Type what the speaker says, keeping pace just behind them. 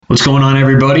What's going on,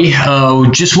 everybody?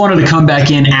 Just wanted to come back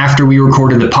in after we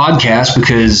recorded the podcast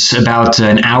because about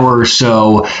an hour or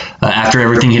so after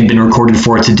everything had been recorded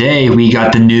for today, we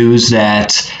got the news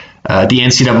that the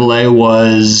NCAA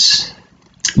was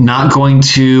not going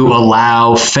to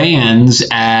allow fans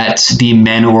at the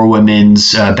men or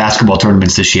women's basketball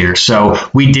tournaments this year. So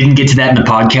we didn't get to that in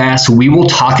the podcast. We will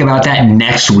talk about that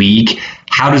next week.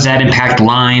 How does that impact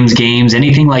lines, games,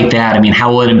 anything like that? I mean,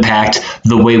 how will it impact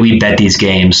the way we bet these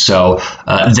games? So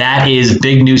that is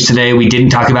big news today. We didn't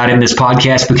talk about it in this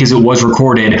podcast because it was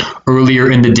recorded earlier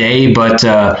in the day, but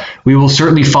we will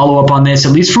certainly follow up on this,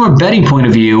 at least from a betting point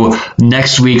of view,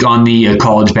 next week on the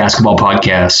college basketball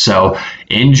podcast. So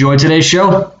enjoy today's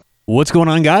show. What's going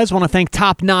on, guys? I want to thank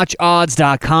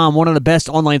TopNotchOdds.com, one of the best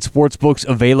online sports books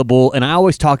available, and I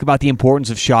always talk about the importance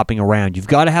of shopping around. You've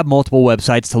got to have multiple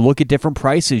websites to look at different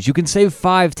prices. You can save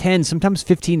 5, 10, sometimes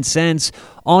 15 cents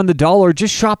on the dollar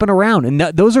just shopping around, and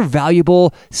those are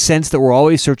valuable cents that we're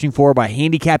always searching for by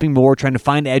handicapping more, trying to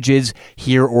find edges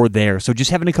here or there. So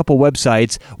just having a couple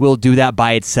websites will do that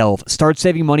by itself. Start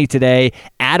saving money today.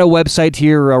 Add a website to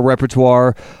your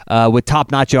repertoire with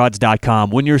TopNotchOdds.com.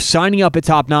 When you're signing up at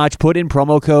Top Notch, put in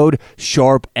promo code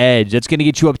SHARPEDGE. That's going to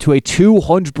get you up to a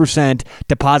 200%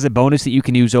 deposit bonus that you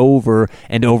can use over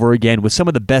and over again with some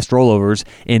of the best rollovers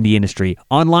in the industry.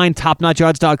 Online,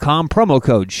 TopNotchOdds.com, promo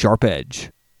code SHARPEDGE.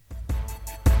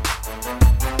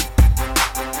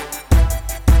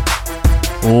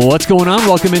 What's going on?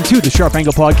 Welcome into the Sharp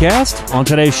Angle Podcast. On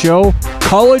today's show,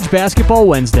 College Basketball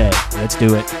Wednesday. Let's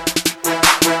do it.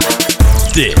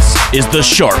 This is the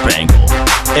Sharp Angle.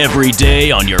 Every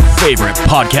day on your favorite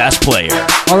podcast player.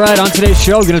 All right, on today's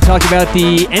show, we're going to talk about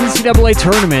the NCAA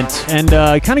tournament and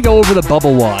kind of go over the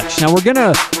bubble watch. Now, we're going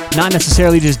to not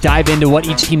necessarily just dive into what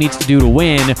each team needs to do to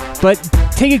win, but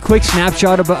take a quick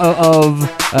snapshot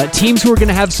of teams who are going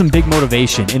to have some big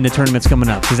motivation in the tournaments coming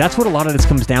up, because that's what a lot of this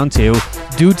comes down to.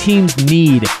 Do teams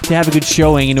need to have a good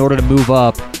showing in order to move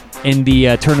up in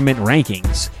the tournament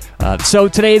rankings? So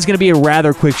today is going to be a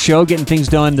rather quick show, getting things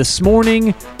done this morning,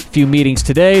 a few meetings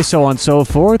today, so on and so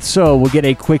forth. So we'll get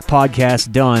a quick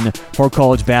podcast done for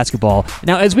college basketball.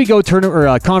 Now, as we go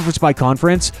conference by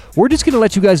conference, we're just going to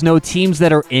let you guys know teams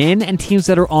that are in and teams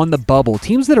that are on the bubble.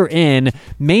 Teams that are in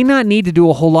may not need to do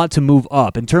a whole lot to move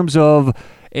up in terms of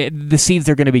the seeds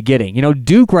they're going to be getting. You know,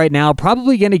 Duke right now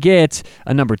probably going to get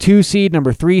a number 2 seed,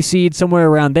 number 3 seed, somewhere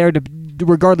around there,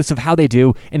 regardless of how they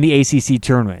do in the ACC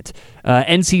tournament.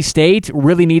 NC State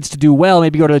really needs to do well,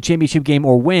 maybe go to the championship game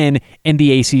or win in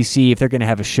the ACC if they're going to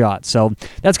have a shot. So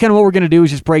that's kind of what we're going to do, is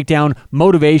just break down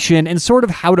motivation and sort of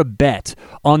how to bet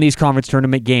on these conference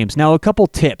tournament games. Now, a couple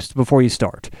tips before you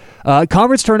start.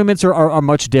 Conference tournaments are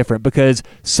much different because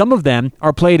some of them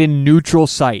are played in neutral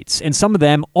sites and some of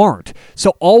them aren't.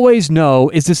 So always know,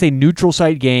 is this a neutral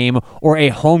site game or a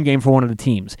home game for one of the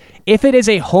teams? If it is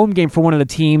a home game for one of the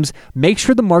teams, make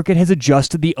sure the market has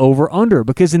adjusted the over-under,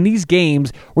 because in these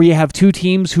games where you have two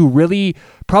teams who really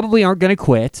probably aren't going to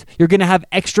quit, you're going to have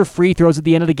extra free throws at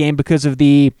the end of the game because of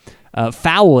the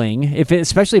fouling,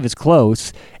 especially if it's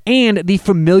close, and the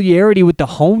familiarity with the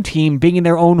home team being in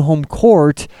their own home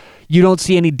court. You don't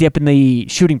see any dip in the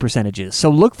shooting percentages. So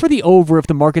look for the over if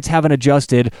the markets haven't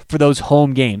adjusted for those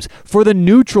home games. For the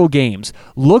neutral games,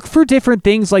 look for different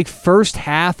things like first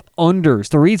half unders.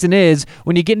 The reason is,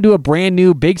 when you get into a brand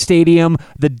new big stadium,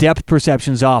 the depth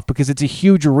perception's off because it's a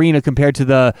huge arena compared to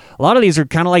a lot of these are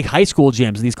kind of like high school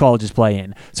gyms these colleges play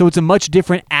in. So it's a much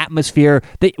different atmosphere.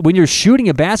 That when you're shooting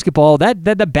a basketball, that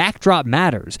the backdrop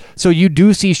matters. So you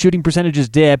do see shooting percentages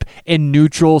dip in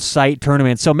neutral site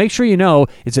tournaments. So make sure you know,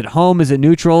 is it home, is it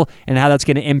neutral, and how that's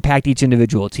going to impact each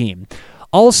individual team.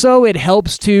 Also, it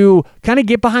helps to kind of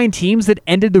get behind teams that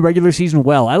ended the regular season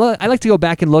well. I like to go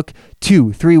back and look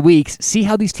 2-3 weeks, see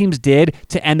how these teams did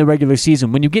to end the regular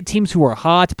season. When you get teams who are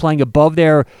hot, playing above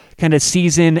their kind of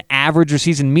season average or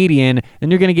season median,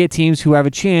 then you're going to get teams who have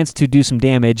a chance to do some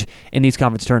damage in these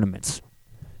conference tournaments.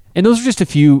 And those are just a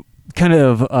few kind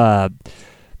of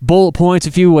bullet points,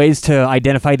 a few ways to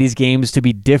identify these games to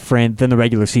be different than the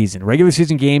regular season. Regular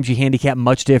season games, you handicap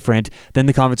much different than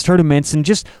the conference tournaments, and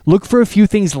just look for a few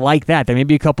things like that. There may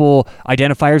be a couple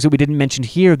identifiers that we didn't mention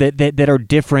here that are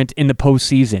different in the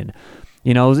postseason.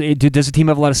 Does the team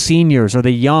have a lot of seniors? Are they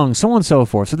young? So on and so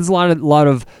forth. So there's a lot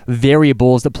of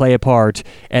variables that play a part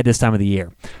at this time of the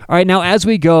year. All right, now as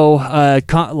we go,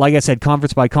 like I said,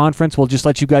 conference by conference, we'll just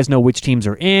let you guys know which teams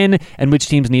are in and which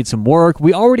teams need some work.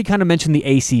 We already kind of mentioned the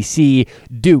ACC.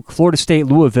 Duke, Florida State,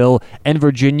 Louisville, and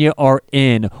Virginia are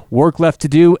in. Work left to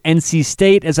do. NC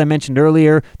State, as I mentioned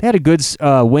earlier, they had a good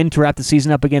win to wrap the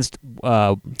season up against,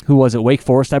 who was it? Wake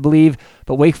Forest, I believe.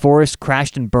 But Wake Forest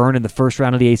crashed and burned in the first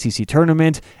round of the ACC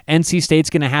tournament. NC State's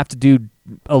going to have to do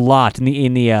a lot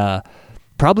in the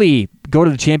probably go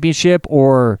to the championship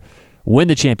or win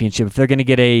the championship if they're going to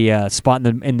get a spot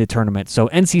in the tournament. So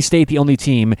NC State, the only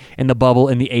team in the bubble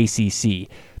in the ACC.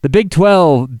 The Big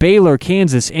 12, Baylor,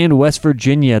 Kansas, and West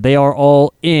Virginia, they are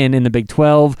all in the Big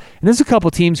 12. And there's a couple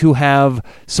teams who have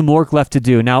some work left to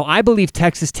do. Now, I believe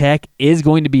Texas Tech is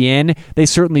going to be in. They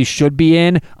certainly should be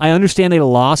in. I understand they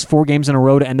lost 4 games in a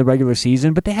row to end the regular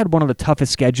season, but they had one of the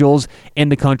toughest schedules in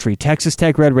the country. Texas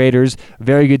Tech Red Raiders,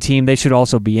 very good team. They should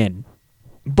also be in.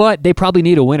 But they probably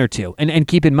need a win or two. And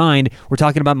keep in mind, we're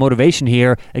talking about motivation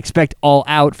here. Expect all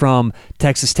out from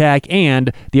Texas Tech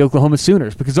and the Oklahoma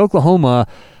Sooners. Because Oklahoma,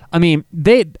 they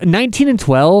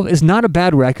 19-12 is not a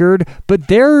bad record, but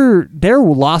their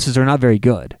losses are not very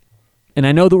good. And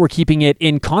I know that we're keeping it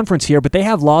in conference here, but they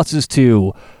have losses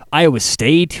to Iowa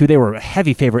State, who they were a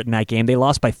heavy favorite in that game. They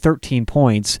lost by 13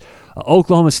 points.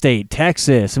 Oklahoma State,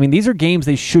 Texas. These are games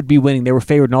they should be winning. They were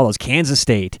favored in all those. Kansas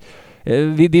State.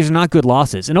 These are not good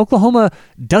losses. And Oklahoma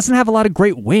doesn't have a lot of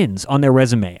great wins on their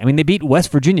resume. They beat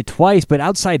West Virginia twice, but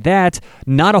outside that,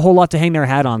 not a whole lot to hang their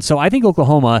hat on. So I think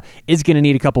Oklahoma is going to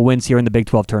need a couple wins here in the Big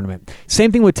 12 tournament.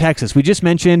 Same thing with Texas. We just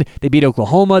mentioned they beat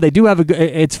Oklahoma. They do have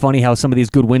it's funny how some of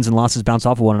these good wins and losses bounce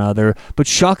off of one another. But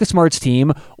Shaka Smart's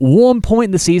team, 1 point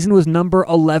in the season, was number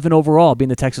 11 overall, being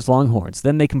the Texas Longhorns.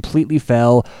 Then they completely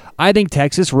fell. I think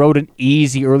Texas rode an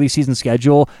easy early season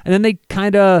schedule, and then they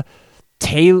kind of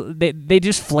they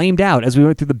just flamed out as we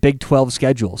went through the Big 12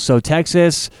 schedule. So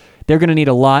Texas, they're going to need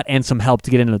a lot and some help to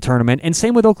get into the tournament. And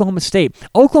same with Oklahoma State.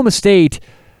 Oklahoma State,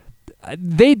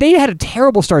 they had a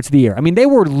terrible start to the year. They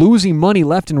were losing money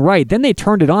left and right. Then they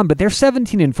turned it on, but they're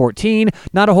 17-14.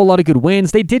 Not a whole lot of good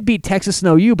wins. They did beat Texas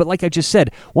and OU, but like I just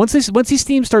said, once these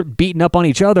teams start beating up on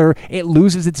each other, it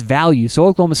loses its value. So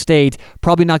Oklahoma State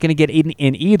probably not going to get in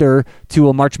either to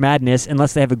a March Madness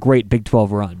unless they have a great Big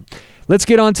 12 run. Let's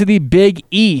get on to the Big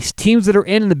East. Teams that are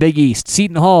in the Big East: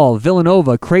 Seton Hall,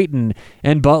 Villanova, Creighton,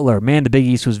 and Butler. Man, the Big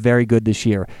East was very good this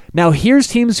year. Now, here's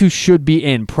teams who should be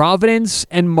in: Providence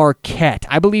and Marquette.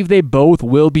 I believe they both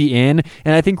will be in,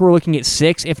 and I think we're looking at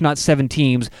 6, if not 7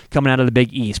 teams coming out of the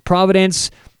Big East.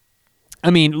 Providence,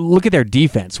 look at their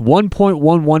defense.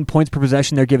 1.11 points per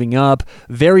possession they're giving up.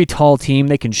 Very tall team.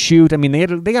 They can shoot.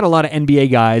 They got a lot of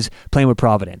NBA guys playing with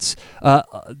Providence.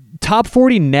 Top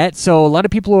 40 net. So a lot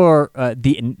of people are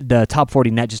the top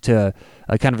 40 net, just to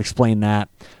kind of explain that.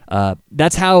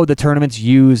 That's how the tournaments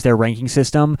use their ranking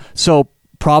system. So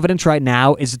Providence right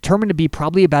now is determined to be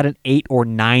probably about an 8 or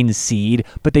 9 seed,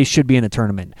 but they should be in the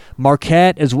tournament.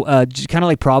 Marquette is kind of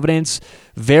like Providence,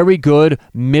 very good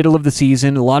middle of the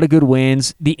season, a lot of good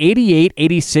wins. The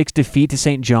 88-86 defeat to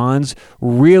St. John's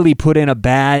really put in a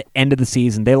bad end of the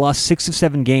season. They lost 6 of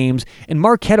 7 games, and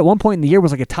Marquette at one point in the year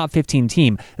was like a top 15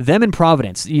 team. Them and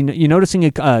Providence, you're noticing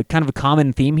a kind of a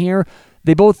common theme here.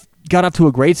 They both got off to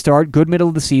a great start, good middle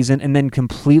of the season, and then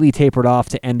completely tapered off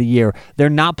to end the year. They're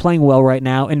not playing well right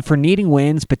now, and for needing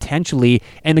wins potentially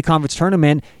in the conference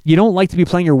tournament, you don't like to be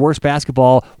playing your worst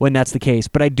basketball when that's the case.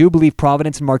 But I do believe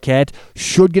Providence and Marquette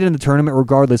should get in the tournament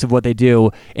regardless of what they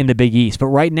do in the Big East. But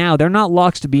right now, they're not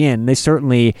locks to be in. They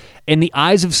certainly, in the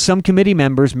eyes of some committee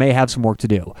members, may have some work to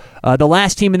do. The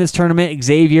last team in this tournament,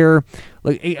 Xavier.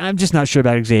 Look, I'm just not sure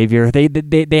about Xavier.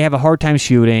 They have a hard time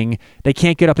shooting. They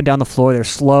can't get up and down the floor. They're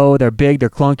slow. They're big. They're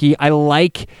clunky. I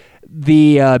like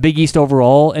the Big East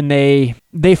overall, and they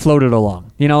floated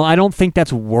along. I don't think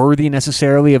that's worthy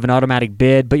necessarily of an automatic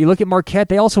bid, but you look at Marquette,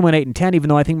 they also went 8-10, even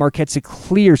though I think Marquette's a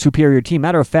clear superior team.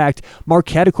 Matter of fact,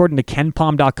 Marquette, according to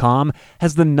KenPom.com,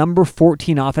 has the number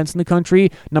 14 offense in the country,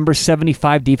 number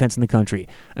 75 defense in the country.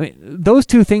 Those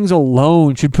two things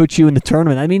alone should put you in the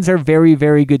tournament. That means they're a very,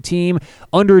 very good team,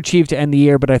 underachieved to end the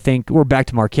year, but I think we're back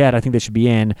to Marquette. I think they should be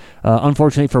in.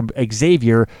 Unfortunately for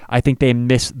Xavier, I think they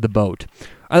missed the boat.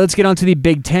 All right, let's get on to the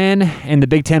Big Ten, and the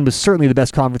Big Ten was certainly the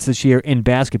best conference this year in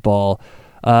basketball.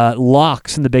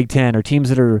 Locks in the Big Ten are teams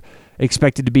that are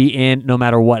expected to be in no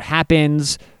matter what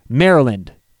happens.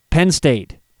 Maryland, Penn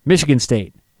State, Michigan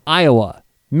State, Iowa,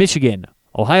 Michigan,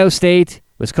 Ohio State,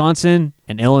 Wisconsin,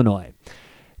 and Illinois.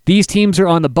 These teams are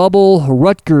on the bubble: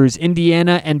 Rutgers,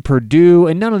 Indiana, and Purdue,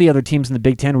 and none of the other teams in the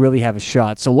Big Ten really have a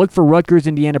shot. So look for Rutgers,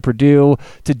 Indiana, Purdue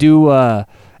to do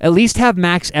at least have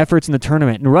max efforts in the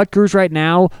tournament. And Rutgers right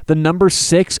now, the number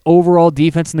 6 overall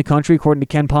defense in the country, according to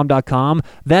KenPom.com.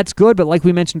 That's good, but like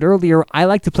we mentioned earlier, I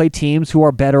like to play teams who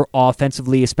are better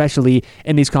offensively, especially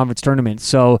in these conference tournaments.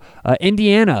 So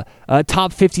Indiana,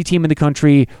 top 50 team in the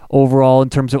country overall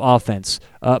in terms of offense.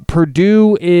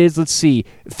 Purdue is,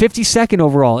 52nd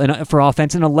overall for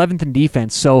offense and 11th in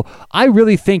defense. So I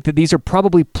really think that these are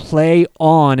probably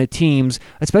play-on teams,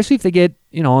 especially if they get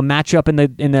a matchup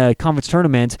in the conference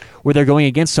tournament where they're going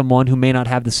against someone who may not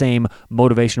have the same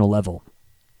motivational level.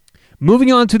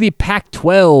 Moving on to the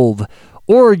Pac-12,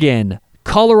 Oregon,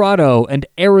 Colorado, and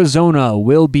Arizona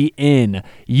will be in.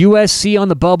 USC on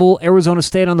the bubble, Arizona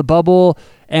State on the bubble,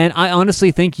 and I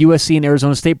honestly think USC and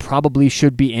Arizona State probably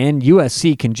should be in.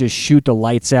 USC can just shoot the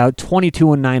lights out,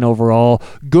 22-9 overall,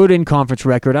 good in-conference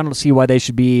record. I don't see why they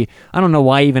should be. I don't know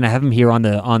why even I have them here on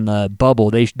the bubble.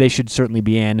 They should certainly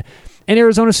be in. And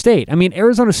Arizona State.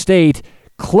 Arizona State,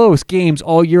 close games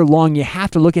all year long. You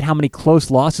have to look at how many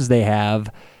close losses they have.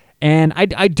 And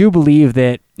I do believe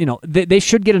that, they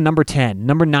should get a number 10,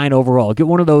 number 9 overall. Get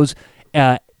one of those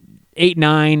 8-9,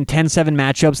 10-7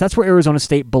 matchups. That's where Arizona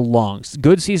State belongs.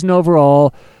 Good season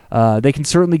overall. They can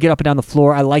certainly get up and down the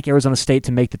floor. I like Arizona State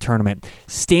to make the tournament.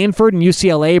 Stanford and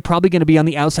UCLA probably going to be on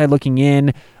the outside looking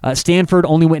in. Stanford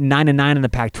only went 9-9 in the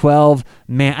Pac-12.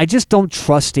 Man, I just don't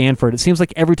trust Stanford. It seems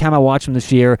like every time I watch them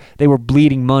this year, they were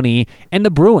bleeding money. And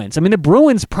the Bruins. The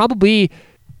Bruins probably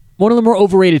one of the more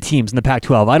overrated teams in the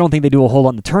Pac-12. I don't think they do a whole lot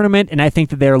in the tournament, and I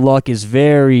think that their luck is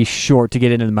very short to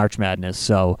get into the March Madness.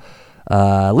 So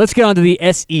let's get on to the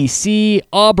SEC.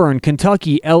 Auburn,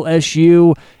 Kentucky,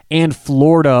 LSU, and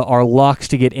Florida are locks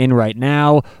to get in right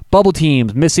now. Bubble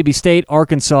teams, Mississippi State,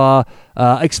 Arkansas.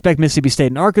 Expect Mississippi State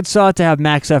and Arkansas to have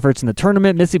max efforts in the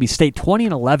tournament. Mississippi State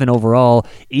 20-11 overall.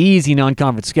 Easy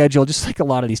non-conference schedule, just like a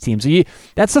lot of these teams. So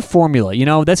that's the formula.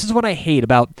 This is what I hate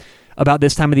about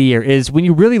this time of the year is when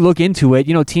you really look into it,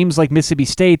 teams like Mississippi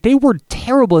State, they were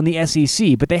terrible in the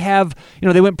SEC, but they have,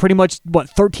 they went pretty much,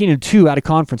 13-2 out of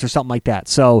conference or something like that.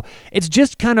 So it's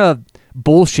just kind of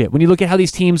bullshit when you look at how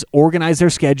these teams organize their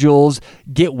schedules,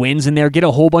 get wins in there, get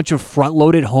a whole bunch of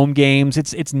front-loaded home games.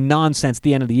 It's nonsense at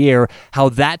the end of the year how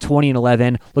that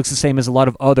 20-11 looks the same as a lot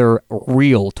of other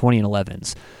real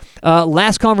 20-11s.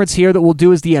 Last conference here that we'll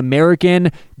do is the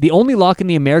American. The only lock in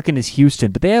the American is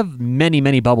Houston, but they have many,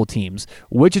 many bubble teams.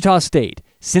 Wichita State,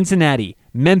 Cincinnati,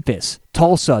 Memphis,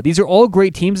 Tulsa. These are all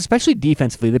great teams, especially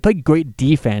defensively. They play great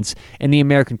defense in the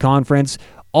American Conference.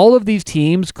 All of these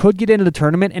teams could get into the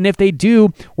tournament, and if they do,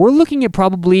 we're looking at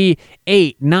probably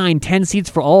 8, 9, 10 seeds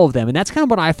for all of them, and that's kind of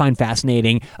what I find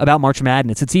fascinating about March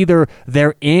Madness. It's either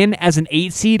they're in as an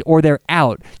 8 seed or they're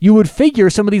out. You would figure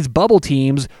some of these bubble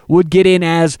teams would get in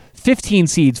as 15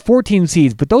 seeds, 14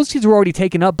 seeds, but those seeds were already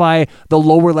taken up by the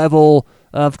lower level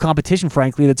of competition,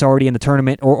 frankly, that's already in the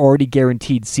tournament or already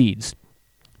guaranteed seeds.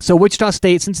 So Wichita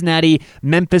State, Cincinnati,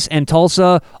 Memphis, and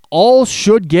Tulsa all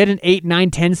should get an 8,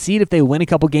 9, 10 seed if they win a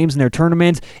couple games in their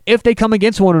tournament. If they come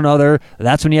against one another,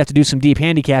 that's when you have to do some deep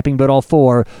handicapping, but all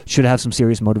 4 should have some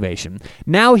serious motivation.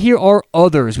 Now here are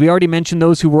others. We already mentioned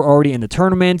those who were already in the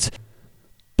tournament,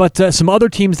 but some other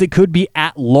teams that could be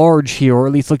at large here, or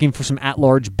at least looking for some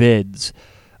at-large bids.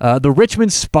 The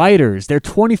Richmond Spiders, they're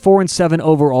 24-7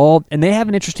 overall, and they have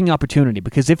an interesting opportunity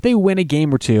because if they win a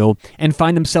game or two and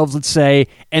find themselves, let's say,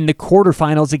 in the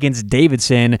quarterfinals against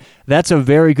Davidson, that's a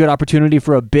very good opportunity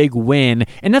for a big win.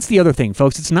 And that's the other thing,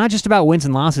 folks. It's not just about wins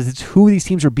and losses. It's who these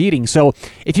teams are beating. So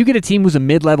if you get a team who's a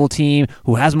mid-level team,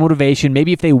 who has motivation,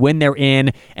 maybe if they win, they're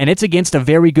in, and it's against a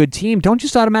very good team, don't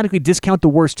just automatically discount the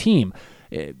worst team.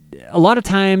 A lot of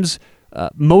times,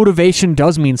 motivation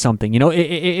does mean something.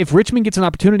 If Richmond gets an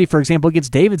opportunity, for example,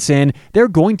 against Davidson, they're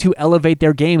going to elevate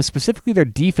their game, specifically their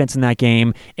defense in that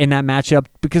game, in that matchup,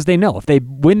 because they know if they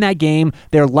win that game,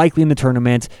 they're likely in the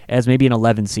tournament as maybe an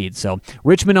 11 seed. So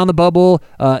Richmond on the bubble.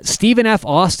 Stephen F.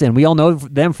 Austin, we all know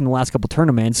them from the last couple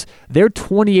tournaments. They're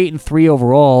 28-3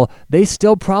 overall. They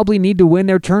still probably need to win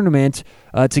their tournament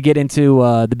to get into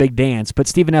the big dance. But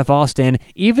Stephen F. Austin,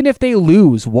 even if they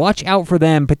lose, watch out for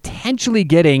them potentially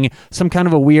getting some kind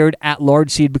of a weird at-large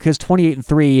seed because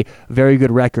 28-3, very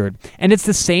good record. And it's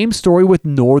the same story with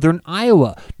Northern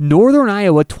Iowa. Northern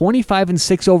Iowa,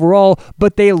 25-6 overall,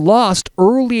 but they lost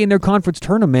early in their conference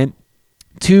tournament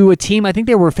to a team, I think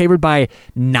they were favored by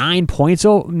 9 points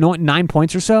or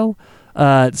so.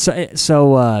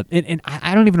 And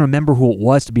I don't even remember who it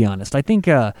was, to be honest. I think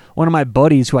one of my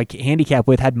buddies who I handicap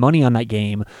with had money on that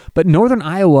game. But Northern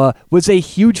Iowa was a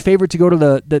huge favorite to go to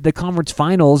the conference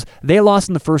finals. They lost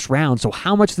in the first round. So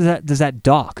how much does that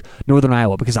dock Northern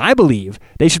Iowa? Because I believe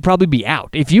they should probably be out.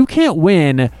 If you can't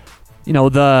win,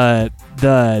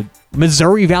 the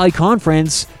Missouri Valley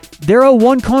Conference, they're a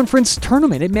one-conference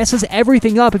tournament. It messes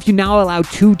everything up if you now allow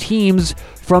 2 teams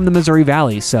from the Missouri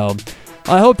Valley. So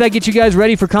I hope that gets you guys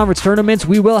ready for conference tournaments.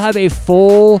 We will have a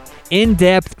full,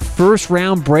 in-depth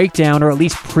first-round breakdown, or at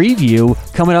least preview,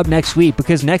 coming up next week,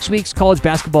 because next week's college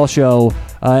basketball show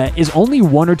is only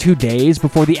 1 or 2 days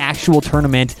before the actual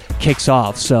tournament kicks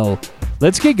off. So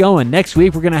let's get going. Next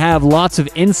week, we're going to have lots of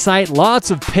insight, lots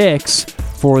of picks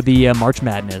for the March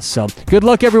Madness. So good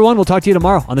luck, everyone. We'll talk to you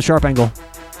tomorrow on The Sharp Angle.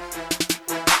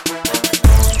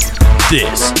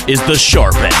 This is The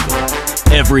Sharp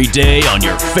Angle. Every day on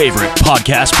your favorite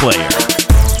podcast player.